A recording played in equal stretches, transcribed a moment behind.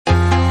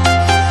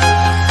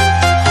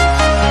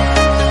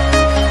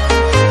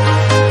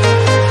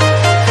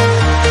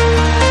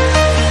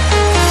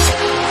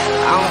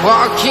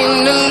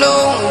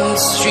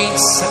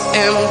so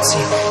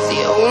empty.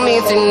 The only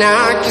thing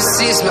I can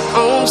see is my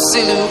own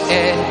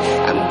silhouette.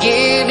 I'm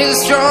getting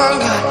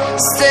stronger,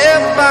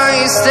 step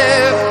by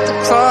step. The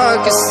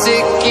clock is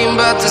ticking,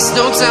 but there's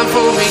no time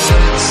for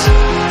regrets.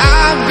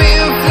 I've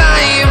been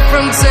flying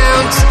from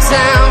town to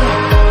town,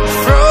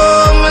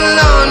 from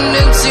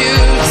London to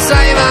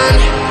Taiwan.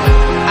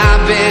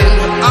 I've been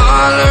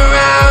all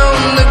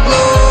around the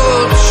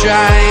globe,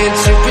 trying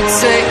to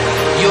protect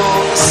your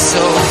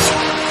soul.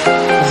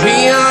 We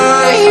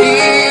are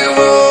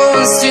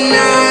heroes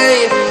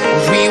tonight.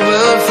 We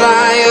will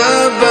fly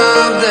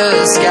above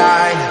the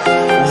sky.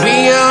 We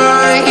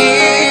are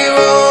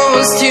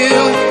heroes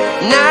tonight.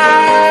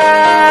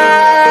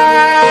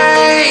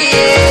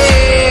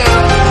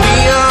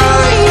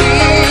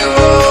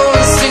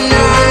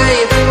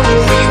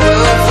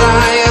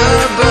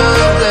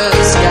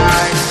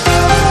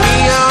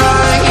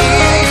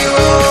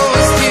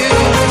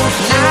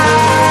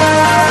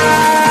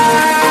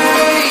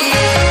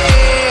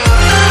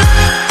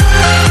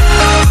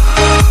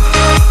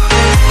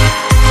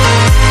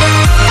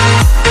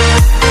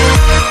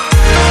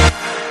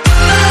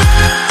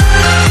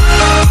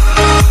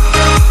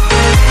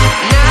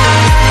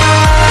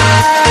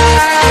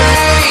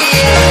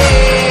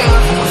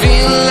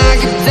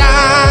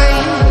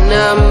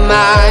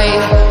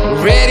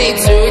 Ready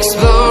to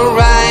explore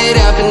right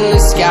up in the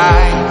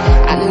sky.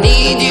 I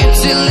need you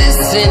to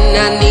listen